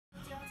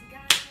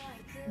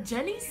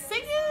Jenny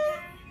singing?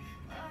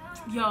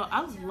 Yo,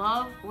 I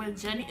love when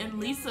Jenny and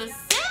Lisa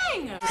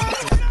sing.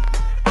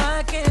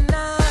 I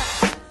cannot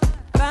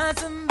find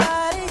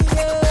somebody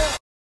else.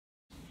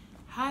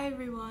 Hi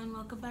everyone,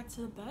 welcome back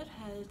to the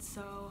Bedhead.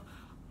 So,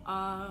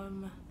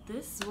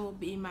 this will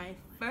be my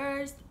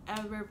first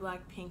ever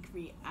Blackpink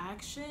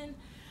reaction.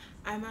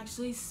 I'm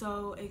actually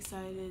so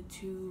excited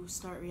to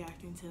start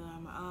reacting to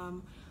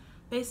them.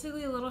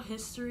 Basically a little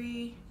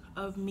history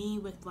of me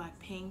with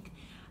Blackpink.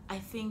 I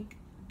think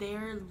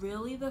they're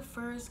really the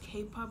first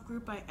K-pop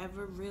group I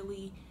ever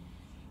really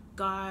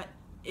got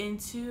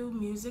into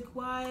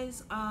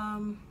music-wise.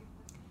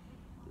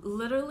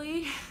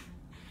 Literally,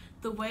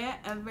 the way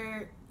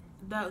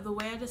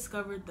I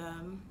discovered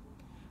them,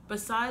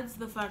 besides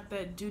the fact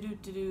that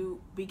ddu-du-du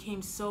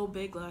became so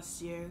big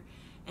last year,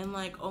 and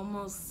like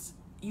almost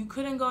you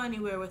couldn't go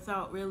anywhere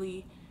without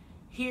really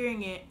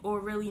hearing it or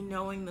really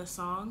knowing the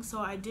song. So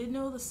I did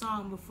know the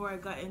song before I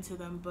got into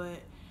them, but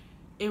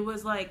it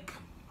was like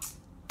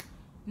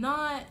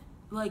not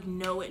like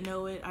know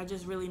it. I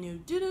just really knew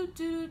do,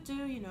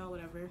 you know,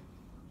 whatever.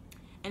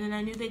 And then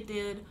I knew they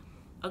did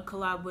a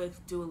collab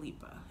with Dua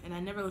Lipa, and I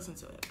never listened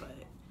to it, but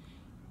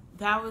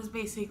that was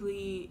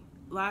basically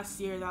last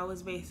year. That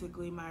was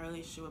basically my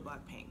relationship with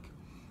Blackpink.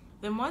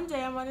 Then one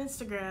day I'm on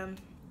Instagram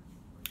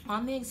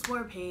on the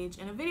explore page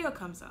and a video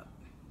comes up.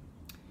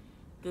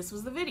 This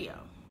was the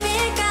video.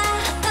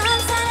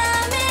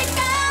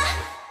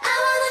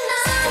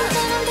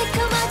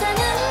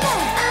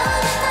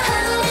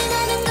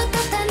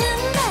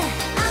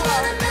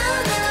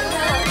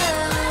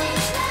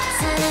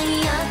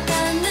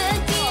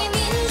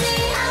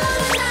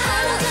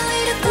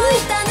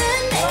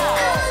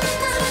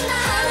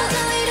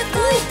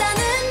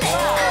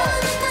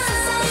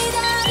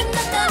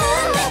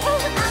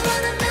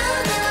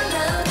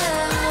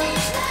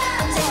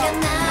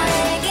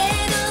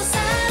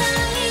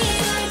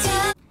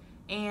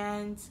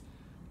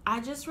 I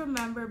just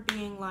remember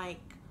being like,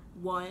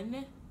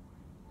 1,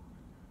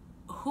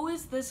 who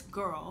is this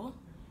girl?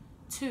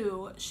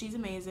 2, she's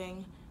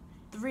amazing.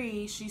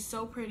 3, she's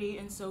so pretty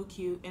and so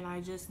cute, and I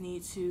just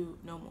need to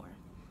know more.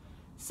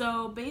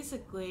 So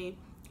basically,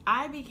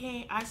 I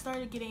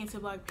started getting into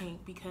Blackpink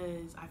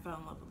because I fell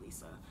in love with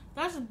Lisa.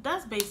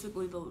 That's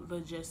basically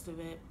the gist of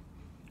it,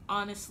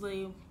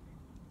 honestly.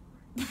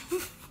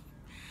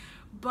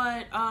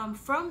 But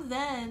from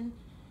then,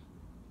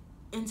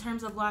 in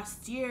terms of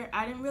last year,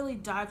 I didn't really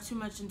dive too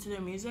much into their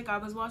music. I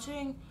was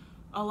watching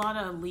a lot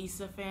of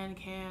Lisa fan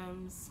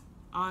cams,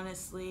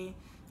 honestly.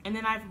 And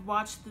then I've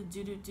watched the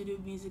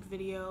ddu-du-du music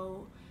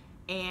video,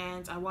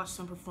 and I watched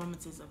some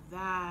performances of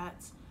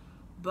that.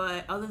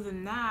 But other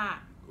than that,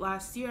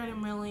 last year I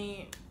didn't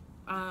really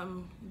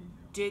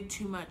dig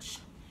too much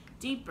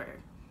deeper.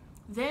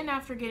 Then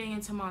after getting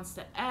into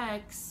Monsta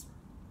X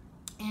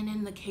and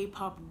in the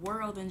K-pop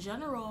world in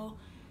general,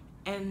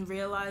 and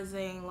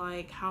realizing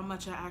like how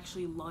much I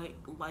actually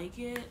like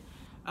it,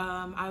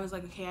 I was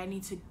like, okay, I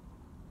need to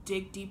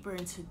dig deeper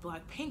into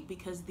Blackpink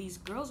because these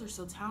girls are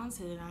so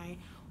talented and I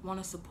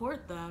want to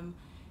support them.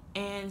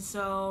 And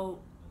so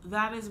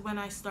that is when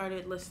I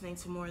started listening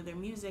to more of their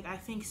music. I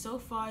think so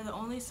far the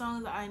only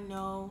songs that I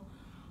know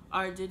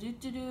are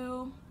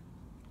ddu-du-du,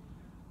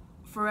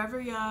 Forever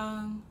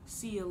Young,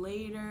 See You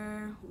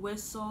Later,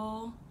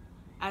 Whistle,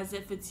 As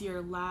If It's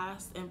Your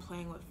Last, and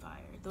Playing With Fire.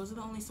 Those are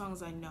the only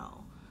songs I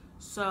know.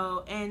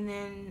 So, and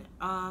then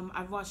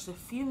I've watched a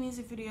few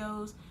music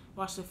videos,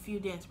 watched a few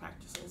dance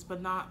practices,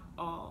 but not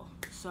all.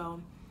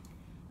 So,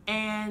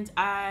 and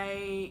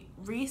I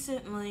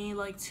recently,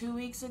 like 2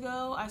 weeks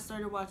ago, I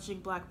started watching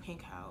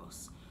Blackpink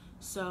House.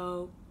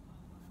 So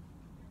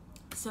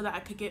that I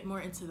could get more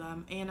into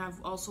them. And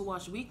I've also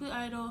watched Weekly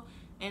Idol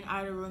and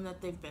Idol Room that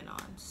they've been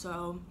on.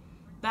 So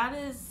that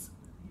is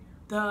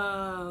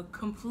the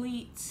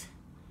complete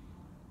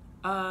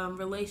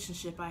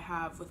relationship I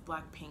have with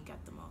Blackpink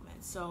at the moment.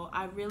 So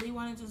I really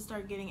wanted to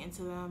start getting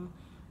into them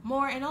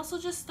more, and also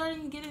just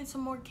starting to get into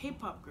more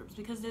K-pop groups,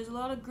 because there's a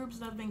lot of groups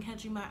that have been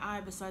catching my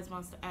eye besides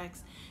Monsta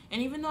X.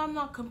 And even though I'm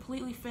not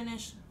completely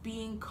finished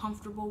being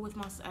comfortable with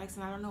Monsta X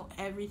and I don't know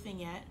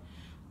everything yet,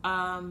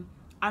 I'm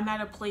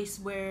at a place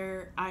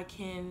where I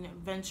can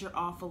venture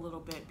off a little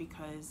bit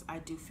because I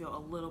do feel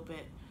a little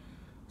bit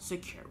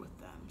secure with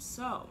them.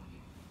 So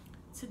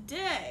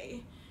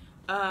today,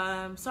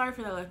 sorry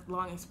for that like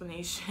long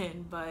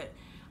explanation, but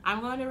I'm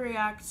going to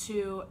react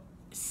to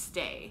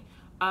Stay.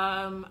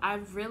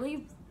 I've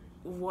really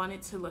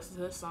wanted to listen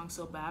to this song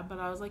so bad, but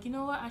I was like, you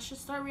know what, I should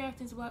start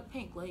reacting to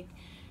Blackpink. Like,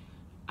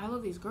 I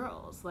love these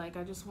girls. Like,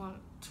 I just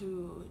want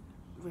to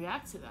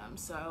react to them.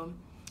 So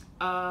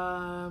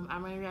I'm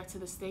gonna react to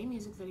the Stay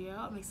music video.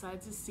 I'm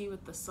excited to see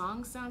what the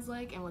song sounds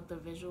like and what the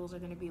visuals are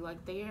gonna be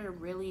like. They are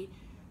really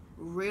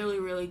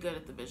good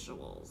at the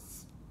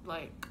visuals.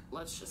 Like,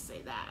 let's just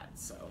say that.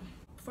 So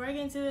before I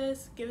get into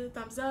this, give it a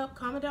thumbs up,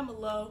 comment down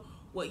below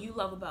what you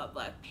love about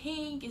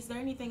Blackpink. Is there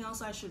anything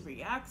else I should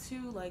react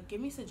to? Like,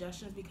 give me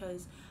suggestions,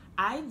 because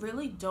I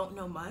really don't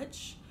know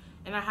much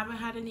and I haven't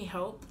had any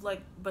help,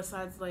 like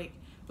besides like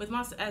with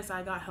Monsta X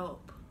I got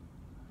help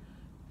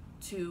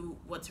to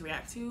what to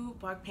react to.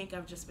 Blackpink,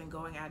 I've just been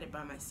going at it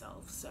by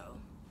myself, so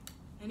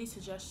any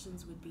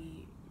suggestions would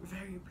be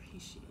very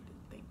appreciated.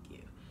 Thank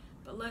you.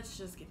 But let's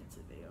just get into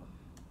the video.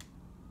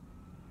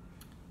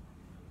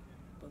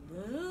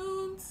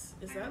 Balloons.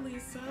 Is that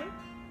Lisa?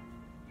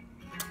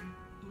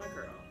 My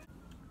girl.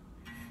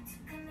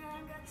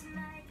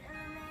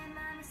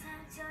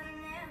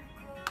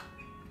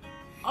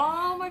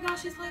 Oh my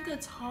gosh, she's playing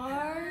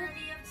guitar.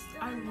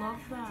 I love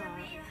that.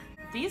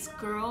 These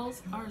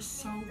girls are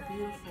so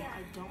beautiful.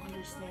 I don't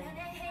understand.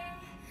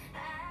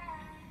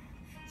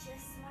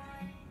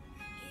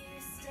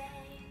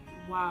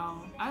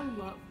 Wow. I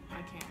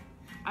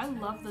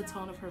love the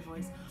tone of her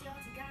voice.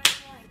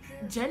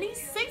 Jenny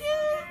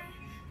singing?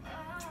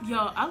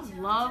 Yo, I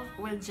love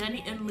when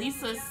Jenny and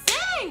Lisa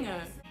sing.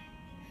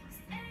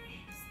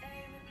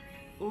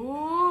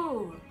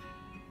 Ooh,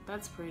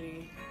 that's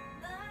pretty.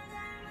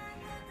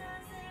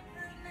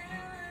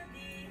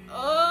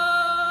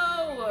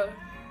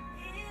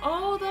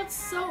 Oh, that's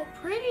so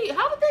pretty.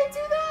 How did they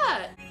do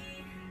that?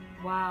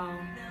 Wow.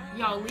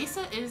 Yo,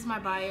 Lisa is my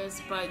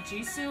bias, but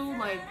Jisoo,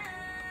 like,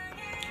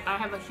 I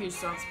have a huge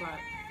soft spot.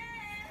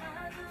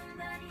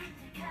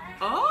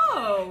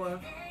 Oh.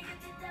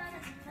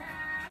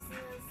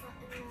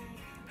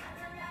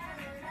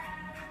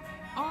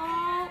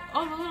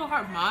 Oh, the little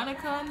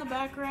harmonica in the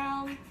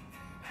background.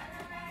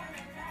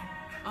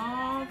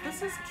 Oh,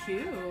 this is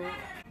cute.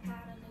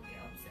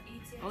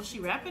 Oh, she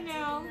rapping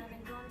now.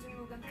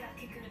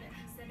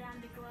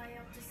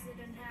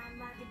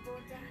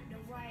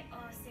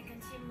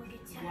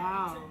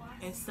 Wow.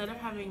 Instead of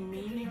having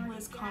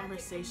meaningless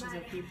conversations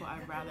with people,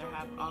 I'd rather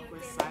have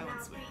awkward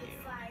silence with you.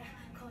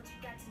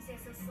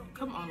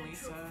 Come on,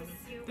 Lisa.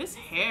 This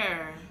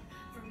hair.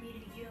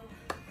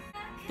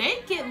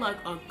 They get like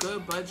a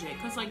good budget,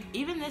 because like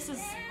even this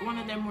is one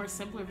of their more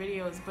simpler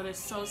videos, but it's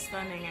so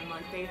stunning and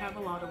like they have a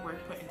lot of work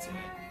put into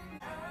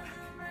it.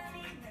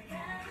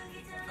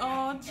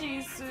 Oh,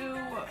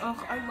 Jisoo.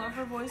 Oh, I love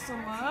her voice so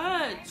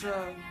much.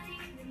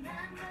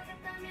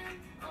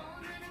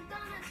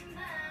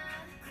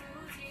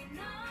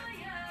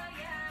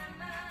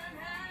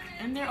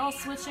 And they're all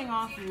switching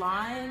off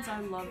lines. I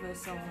love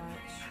this so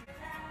much.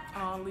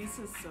 Oh,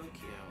 Lisa's so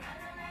cute.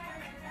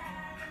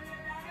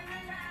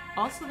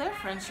 Also, their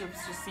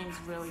friendships just seems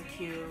really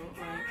cute.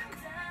 Like,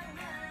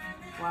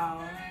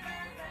 wow.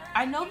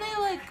 I know they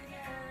like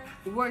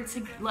worked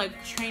to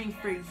like training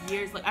for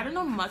years. Like, I don't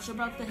know much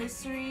about the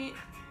history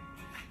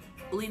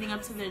leading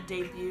up to their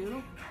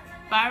debut,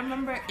 but I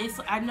remember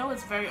I know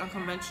it's very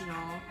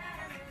unconventional.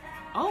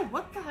 Oh,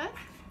 what the heck?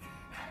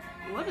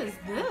 What is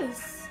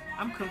this?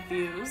 I'm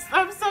confused.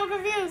 I'm so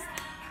confused.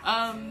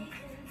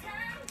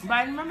 But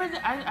I remember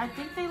that I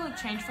think they like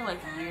changed for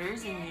like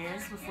years and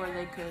years before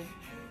they could.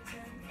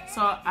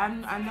 So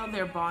I know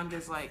their bond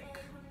is like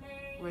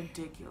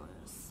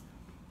ridiculous.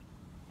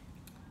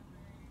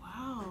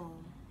 Wow,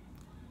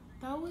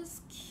 that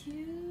was cute.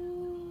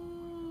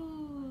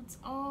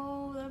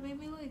 Oh, that made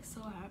me like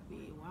so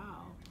happy.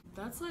 Wow,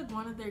 that's like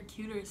one of their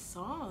cuter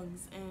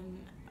songs,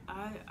 and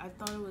I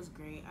thought it was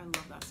great. I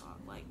love that song.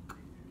 Like,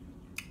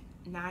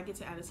 now I get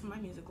to add it to my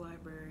music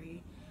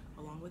library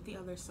along with the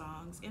other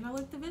songs, and I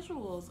like the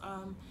visuals.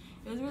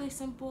 It was really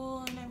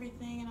simple and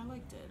everything, and I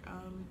liked it.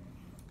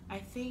 I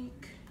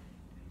think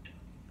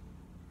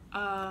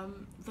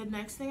the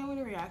next thing I'm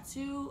gonna react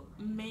to,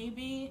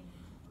 maybe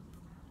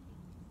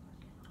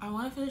I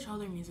want to finish all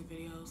their music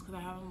videos because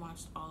I haven't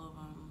watched all of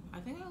them. I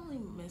think I only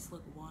missed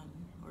like 1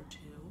 or 2,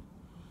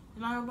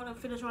 and I want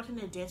to finish watching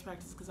their dance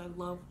practice because I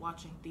love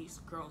watching these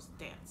girls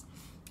dance.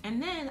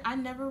 And then I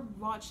never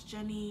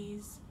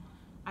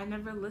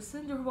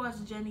listened or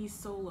watched Jenny's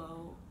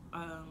solo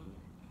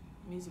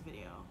music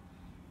video,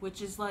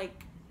 which is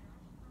like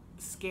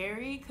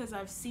scary because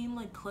I've seen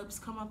like clips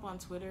come up on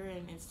Twitter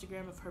and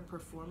Instagram of her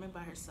performing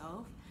by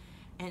herself,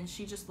 and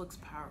she just looks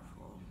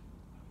powerful,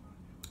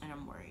 and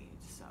I'm worried.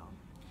 So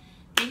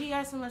thank you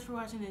guys so much for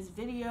watching this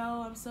video.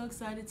 I'm so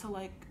excited to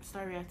like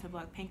start reacting to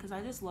Blackpink because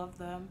I just love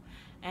them,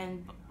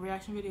 and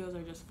reaction videos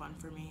are just fun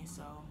for me.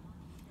 So,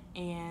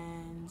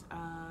 and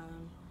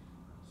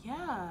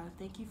yeah,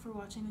 thank you for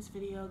watching this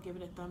video. Give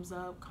it a thumbs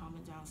up,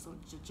 comment down some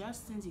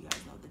suggestions. You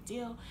guys know the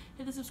deal.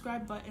 Hit the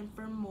subscribe button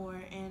for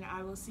more, and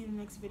I will see you in the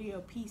next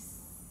video.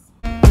 Peace.